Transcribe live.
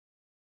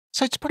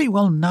So it's pretty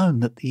well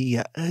known that the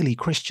early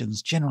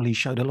Christians generally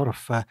showed a lot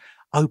of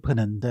open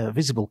and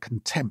visible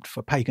contempt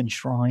for pagan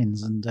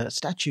shrines and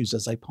statues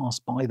as they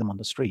passed by them on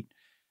the street.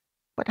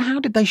 But how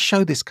did they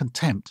show this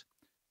contempt?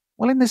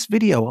 Well, in this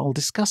video, I'll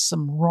discuss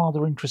some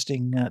rather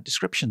interesting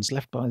descriptions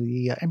left by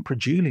the Emperor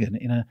Julian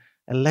in a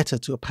letter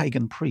to a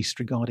pagan priest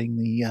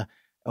regarding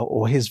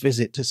or his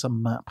visit to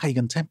some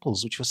pagan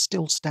temples which were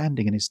still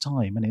standing in his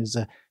time, and his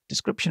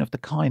description of the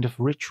kind of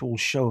ritual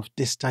show of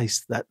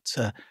distaste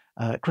that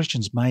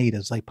Christians made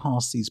as they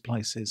passed these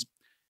places.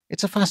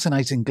 It's a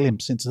fascinating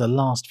glimpse into the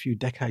last few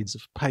decades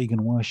of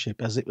pagan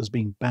worship as it was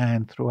being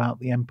banned throughout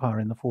the empire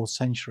in the 4th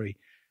century,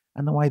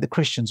 and the way the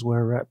Christians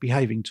were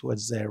behaving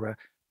towards their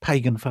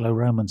pagan fellow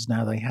Romans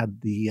now they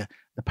had the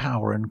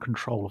power and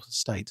control of the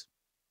state.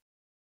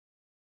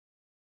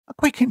 A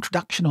quick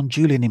introduction on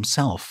Julian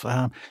himself.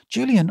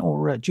 Julian,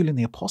 or Julian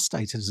the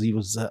Apostate as he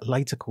was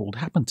later called,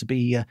 happened to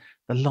be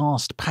the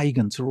last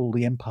pagan to rule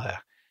the empire.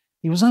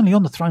 He was only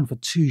on the throne for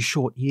 2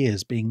 short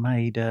years, being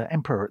made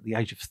emperor at the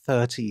age of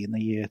 30 in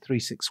the year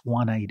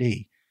 361 AD,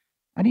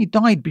 and he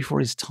died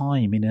before his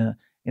time in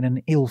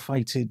an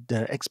ill-fated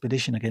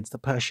expedition against the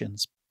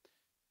Persians.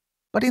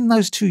 But in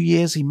those 2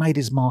 years, he made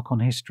his mark on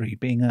history,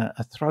 being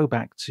a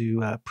throwback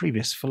to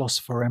previous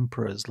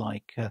philosopher-emperors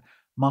like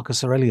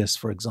Marcus Aurelius,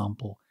 for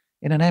example,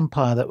 in an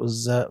empire that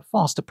was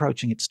fast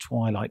approaching its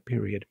twilight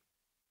period.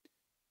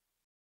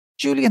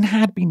 Julian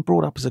had been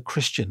brought up as a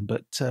Christian,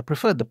 but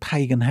preferred the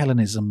pagan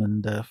Hellenism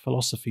and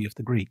philosophy of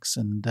the Greeks,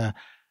 and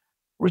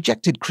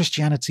rejected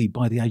Christianity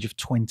by the age of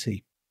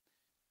 20.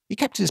 He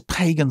kept his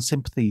pagan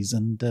sympathies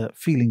and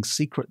feelings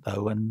secret,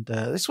 though, and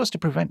this was to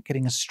prevent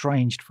getting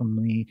estranged from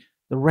the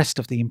rest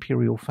of the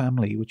imperial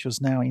family, which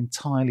was now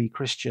entirely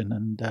Christian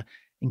and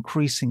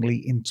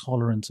increasingly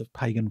intolerant of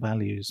pagan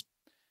values.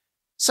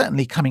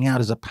 Certainly coming out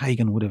as a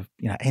pagan would have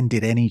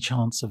ended any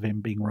chance of him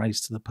being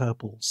raised to the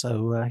purple,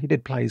 so he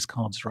did play his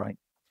cards right.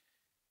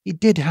 He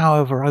did,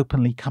 however,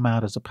 openly come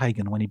out as a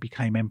pagan when he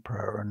became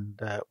emperor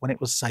and when it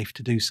was safe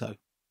to do so.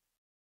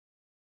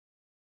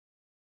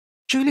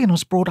 Julian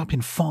was brought up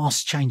in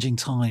fast-changing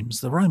times.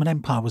 The Roman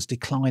Empire was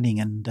declining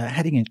and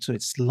heading into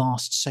its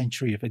last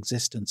century of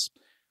existence.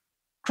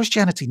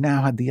 Christianity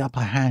now had the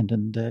upper hand,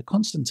 and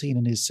Constantine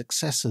and his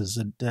successors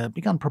had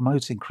begun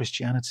promoting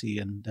Christianity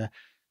and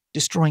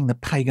destroying the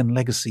pagan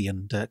legacy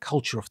and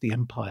culture of the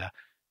empire,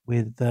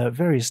 with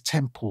various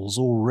temples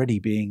already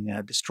being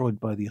destroyed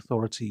by the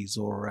authorities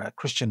or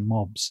Christian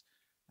mobs,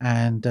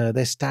 and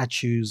their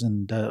statues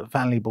and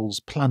valuables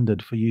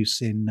plundered for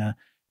use in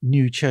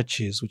new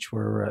churches which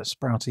were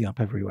sprouting up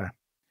everywhere.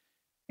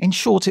 In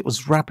short, it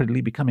was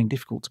rapidly becoming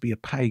difficult to be a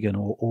pagan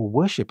or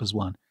worship as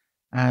one,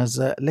 as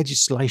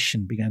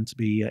legislation began to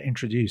be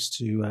introduced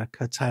to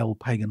curtail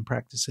pagan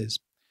practices.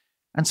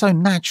 And so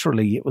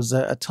naturally it was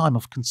a time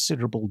of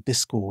considerable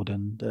discord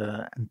and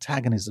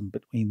antagonism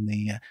between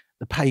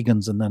the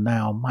pagans and the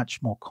now much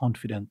more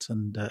confident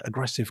and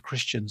aggressive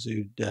Christians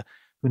who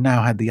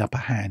now had the upper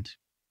hand.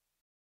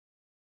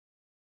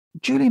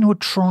 Julian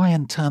would try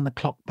and turn the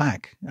clock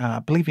back,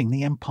 believing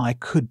the empire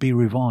could be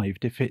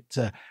revived if it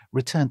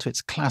returned to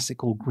its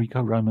classical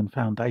Greco-Roman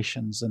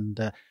foundations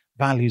and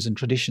values and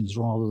traditions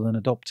rather than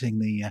adopting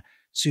the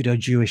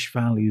pseudo-Jewish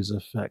values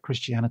of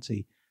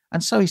Christianity.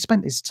 And so he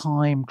spent his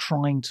time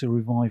trying to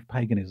revive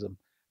paganism,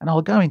 and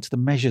I'll go into the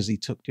measures he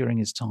took during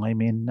his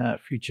time in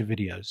future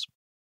videos.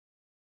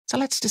 So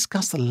let's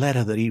discuss the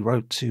letter that he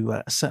wrote to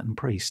a certain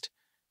priest.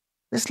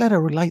 This letter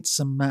relates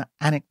some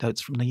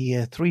anecdotes from the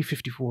year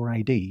 354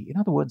 AD, in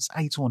other words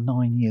 8 or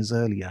 9 years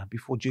earlier,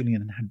 before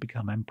Julian had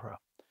become emperor.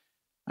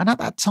 And at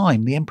that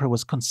time the emperor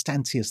was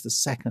Constantius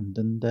II,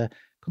 and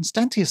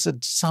Constantius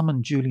had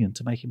summoned Julian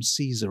to make him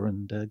Caesar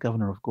and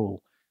governor of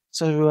Gaul.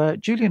 So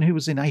Julian, who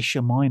was in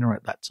Asia Minor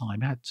at that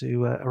time, had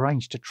to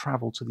arrange to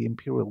travel to the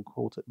imperial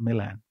court at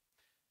Milan.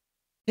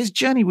 His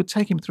journey would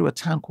take him through a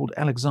town called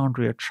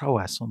Alexandria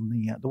Troas on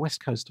the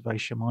west coast of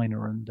Asia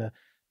Minor, and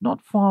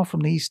not far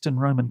from the eastern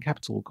Roman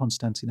capital,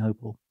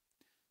 Constantinople.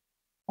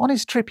 On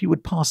his trip, he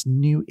would pass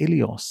New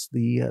Ilios,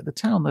 the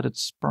town that had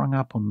sprung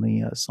up on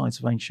the site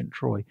of ancient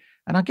Troy,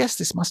 and I guess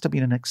this must have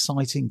been an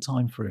exciting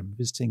time for him,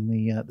 visiting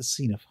the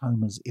scene of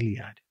Homer's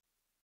Iliad.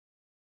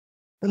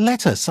 The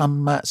letter,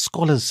 some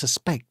scholars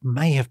suspect,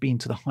 may have been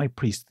to the high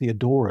priest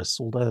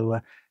Theodorus,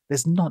 although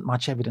there's not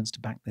much evidence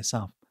to back this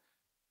up.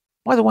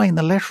 By the way, in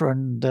the letter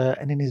and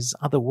in his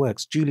other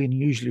works, Julian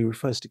usually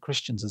refers to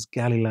Christians as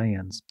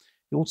Galileans.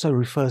 He also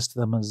refers to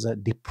them as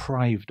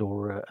depraved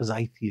or as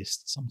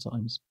atheists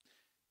sometimes.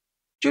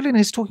 Julian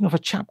is talking of a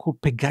chap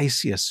called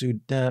Pegasius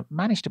who'd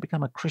managed to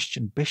become a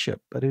Christian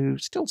bishop, but who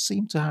still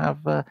seemed to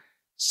have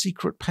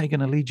secret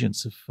pagan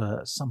allegiance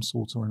of some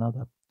sort or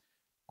another.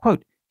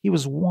 Quote, "He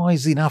was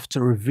wise enough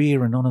to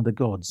revere and honour the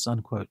gods,"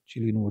 unquote,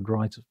 Julian would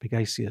write of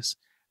Pegasius,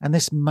 and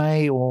this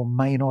may or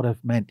may not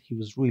have meant he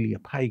was really a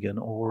pagan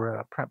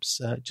or perhaps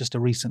just a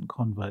recent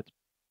convert.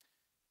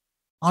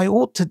 "I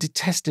ought to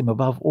detest him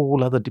above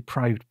all other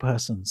depraved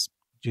persons,"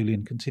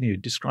 Julian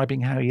continued,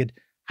 describing how he had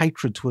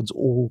hatred towards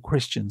all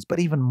Christians, but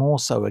even more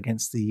so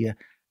against the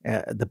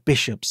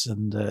bishops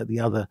and the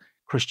other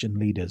Christian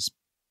leaders.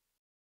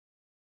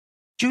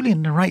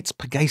 Julian narrates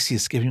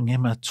Pegasius giving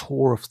him a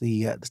tour of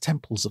the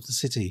temples of the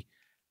city.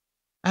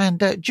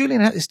 And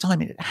Julian at this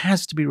time, it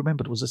has to be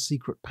remembered, was a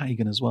secret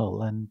pagan as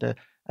well. And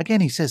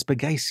again, he says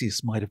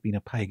Pegasius might have been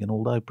a pagan,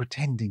 although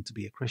pretending to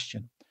be a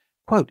Christian.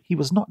 Quote, he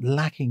was not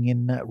lacking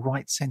in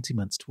right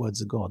sentiments towards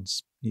the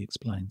gods, he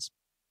explains.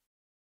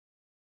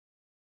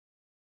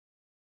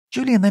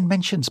 Julian then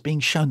mentions being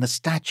shown the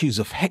statues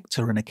of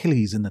Hector and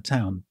Achilles in the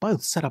town,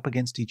 both set up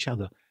against each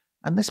other.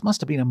 And this must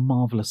have been a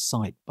marvellous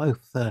sight,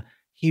 both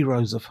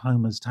heroes of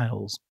Homer's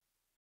tales.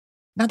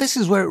 Now this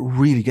is where it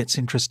really gets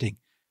interesting.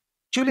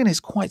 Julian is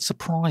quite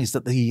surprised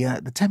that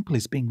the temple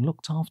is being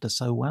looked after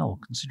so well,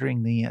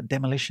 considering the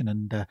demolition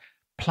and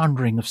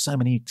plundering of so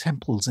many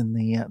temples in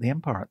the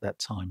empire at that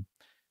time.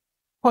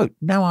 Quote,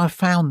 now I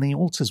found the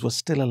altars were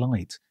still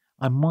alight,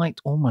 I might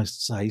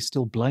almost say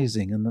still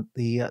blazing, and that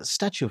the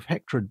statue of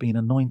Hector had been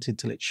anointed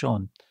till it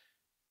shone.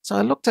 So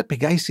I looked at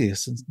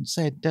Pegasius and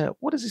said,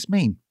 what does this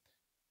mean?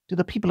 Do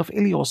the people of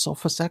Ilios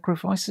offer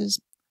sacrifices?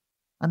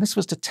 And this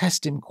was to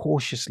test him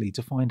cautiously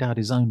to find out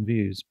his own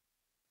views.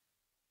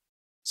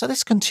 So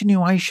this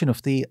continuation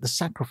of the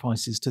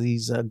sacrifices to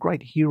these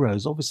great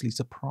heroes obviously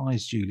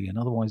surprised Julian,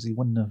 otherwise he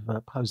wouldn't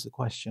have posed the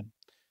question.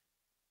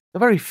 The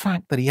very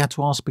fact that he had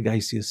to ask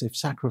Pegasius if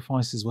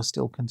sacrifices were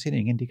still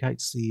continuing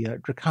indicates the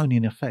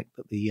draconian effect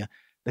that the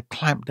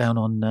clampdown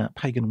on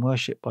pagan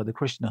worship by the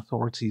Christian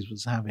authorities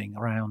was having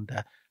around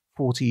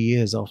 40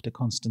 years after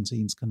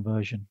Constantine's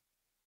conversion.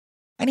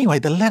 Anyway,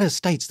 the letter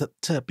states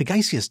that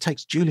Pegasius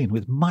takes Julian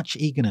with much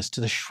eagerness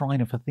to the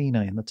shrine of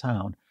Athena in the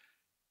town.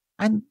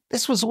 And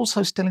this was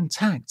also still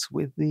intact,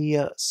 with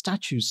the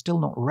statues still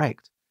not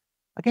wrecked.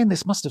 Again,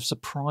 this must have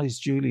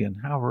surprised Julian.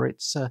 However,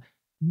 it's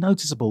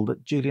noticeable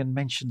that Julian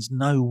mentions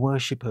no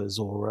worshippers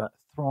or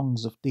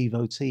throngs of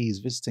devotees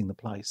visiting the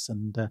place,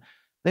 and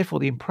therefore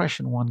the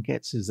impression one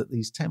gets is that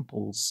these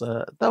temples,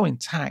 though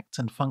intact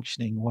and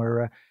functioning,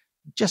 were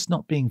just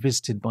not being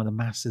visited by the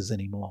masses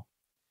anymore.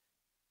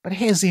 But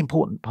here's the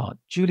important part.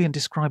 Julian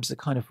describes the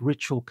kind of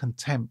ritual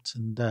contempt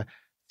and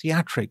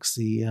theatrics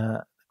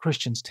the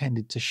Christians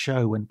tended to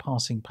show when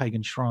passing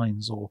pagan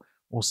shrines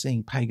or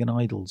seeing pagan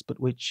idols,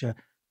 but which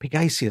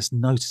Pegasius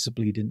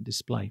noticeably didn't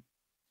display.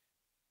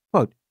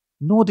 Quote,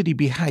 nor did he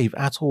behave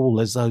at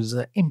all as those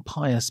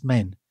impious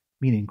men,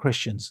 meaning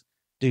Christians,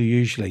 do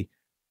usually.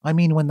 I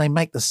mean when they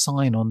make the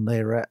sign on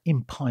their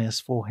impious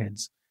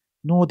foreheads.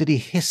 Nor did he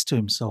hiss to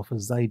himself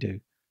as they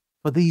do.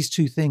 For these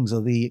two things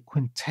are the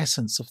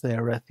quintessence of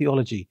their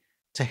theology,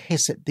 to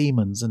hiss at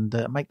demons and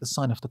make the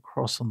sign of the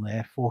cross on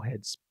their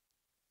foreheads.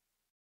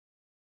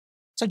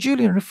 So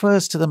Julian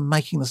refers to them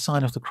making the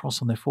sign of the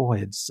cross on their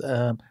foreheads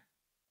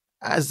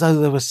as though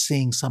they were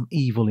seeing some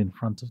evil in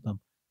front of them.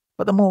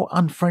 But the more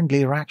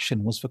unfriendly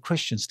action was for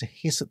Christians to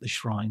hiss at the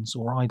shrines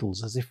or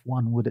idols as if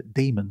one would at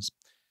demons.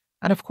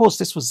 And of course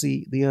this was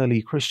the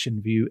early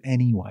Christian view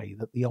anyway,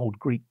 that the old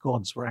Greek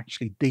gods were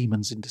actually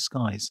demons in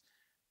disguise,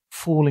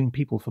 fooling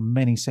people for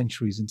many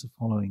centuries into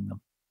following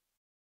them.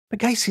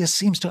 Pegasius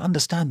seems to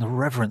understand the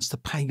reverence the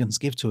pagans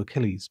give to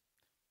Achilles.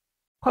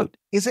 Quote,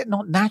 is it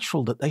not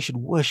natural that they should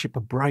worship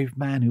a brave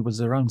man who was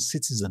their own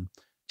citizen,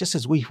 just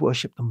as we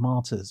worship the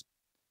martyrs?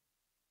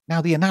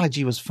 Now, the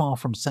analogy was far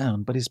from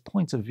sound, but his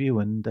point of view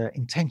and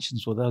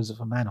intentions were those of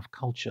a man of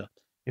culture,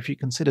 if you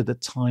consider the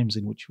times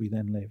in which we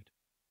then lived.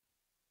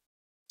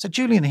 So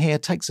Julian here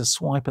takes a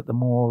swipe at the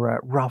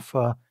more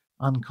rougher,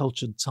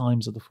 uncultured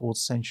times of the 4th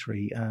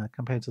century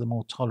compared to the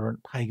more tolerant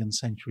pagan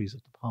centuries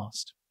of the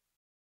past.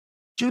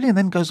 Julian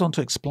then goes on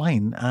to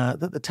explain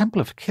that the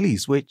Temple of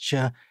Achilles, which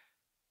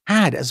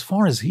had, as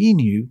far as he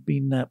knew,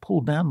 been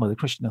pulled down by the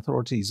Christian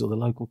authorities or the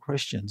local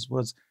Christians,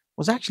 was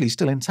actually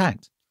still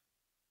intact.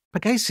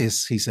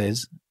 Pegasius, he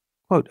says,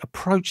 quote,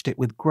 approached it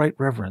with great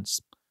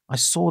reverence. I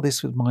saw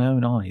this with my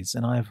own eyes,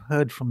 and I have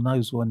heard from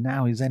those who are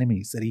now his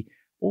enemies that he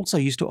also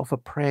used to offer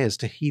prayers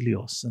to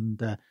Ilios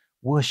and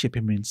worship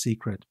him in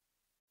secret.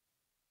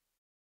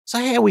 So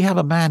here we have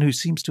a man who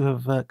seems to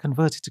have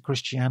converted to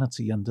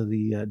Christianity under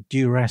the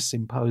duress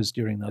imposed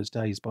during those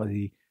days by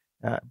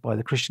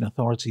the Christian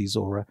authorities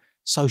or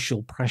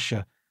social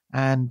pressure,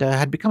 and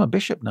had become a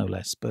bishop no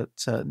less, but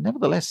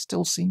nevertheless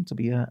still seemed to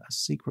be a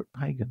secret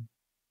pagan.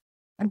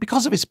 And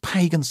because of his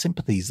pagan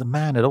sympathies, the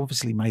man had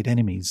obviously made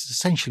enemies,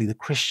 essentially the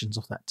Christians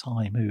of that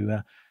time, who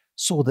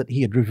saw that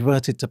he had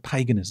reverted to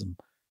paganism.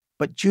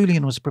 But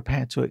Julian was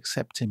prepared to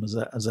accept him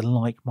as a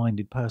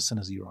like-minded person,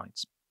 as he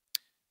writes.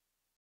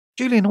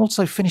 Julian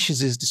also finishes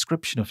his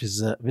description of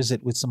his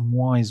visit with some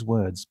wise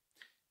words.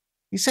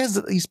 He says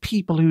that these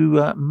people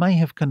who may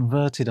have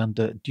converted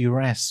under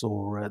duress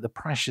or the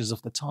pressures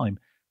of the time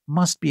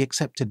must be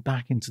accepted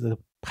back into the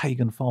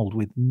pagan fold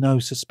with no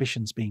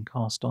suspicions being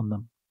cast on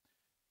them.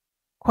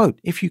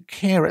 Quote, if you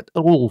care at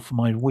all for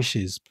my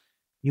wishes,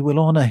 you will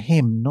honour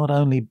him not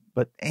only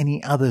but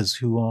any others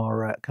who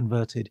are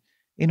converted,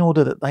 in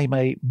order that they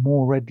may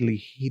more readily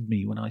heed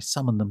me when I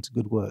summon them to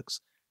good works,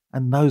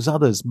 and those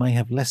others may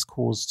have less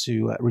cause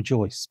to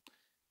rejoice.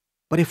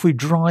 But if we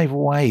drive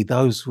away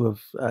those who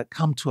have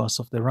come to us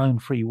of their own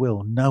free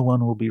will, no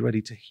one will be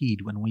ready to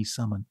heed when we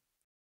summon.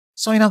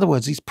 So in other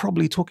words, he's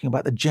probably talking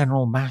about the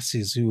general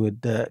masses who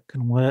had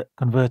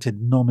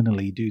converted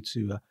nominally due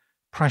to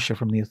pressure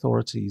from the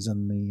authorities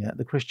and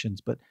the Christians,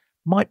 but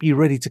might be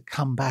ready to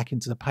come back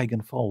into the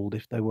pagan fold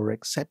if they were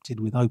accepted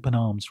with open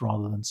arms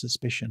rather than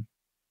suspicion.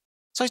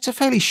 So it's a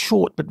fairly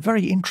short but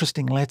very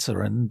interesting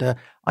letter, and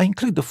I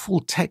include the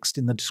full text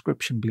in the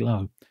description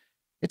below.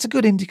 It's a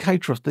good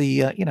indicator of the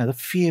the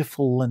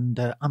fearful and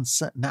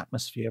uncertain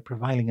atmosphere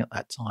prevailing at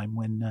that time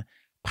when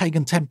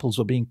pagan temples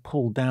were being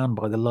pulled down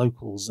by the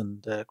locals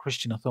and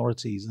Christian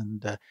authorities,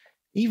 and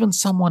even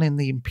someone in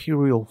the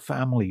imperial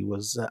family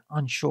was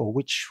unsure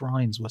which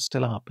shrines were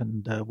still up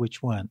and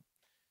which weren't.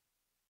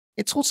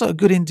 It's also a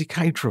good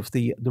indicator of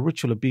the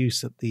ritual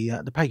abuse that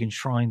the pagan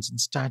shrines and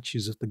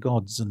statues of the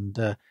gods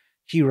and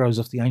heroes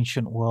of the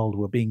ancient world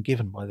were being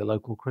given by the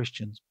local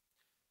Christians.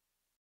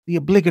 The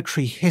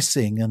obligatory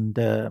hissing and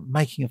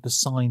making of the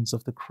signs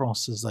of the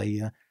cross as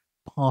they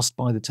passed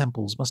by the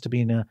temples must have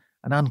been an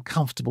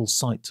uncomfortable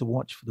sight to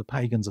watch for the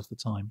pagans of the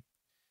time.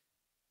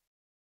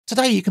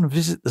 Today you can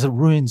visit the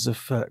ruins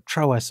of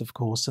Troas, of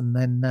course, and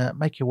then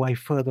make your way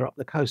further up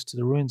the coast to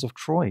the ruins of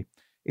Troy,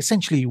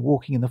 essentially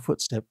walking in the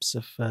footsteps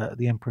of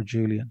the Emperor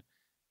Julian.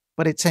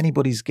 But it's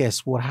anybody's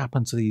guess what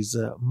happened to these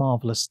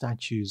marvellous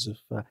statues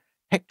of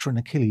Hector and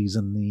Achilles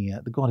and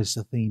the goddess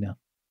Athena.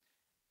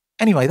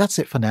 Anyway, that's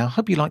it for now.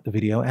 Hope you liked the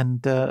video,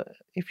 and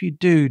if you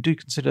do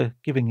consider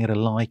giving it a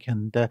like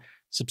and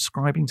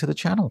subscribing to the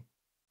channel.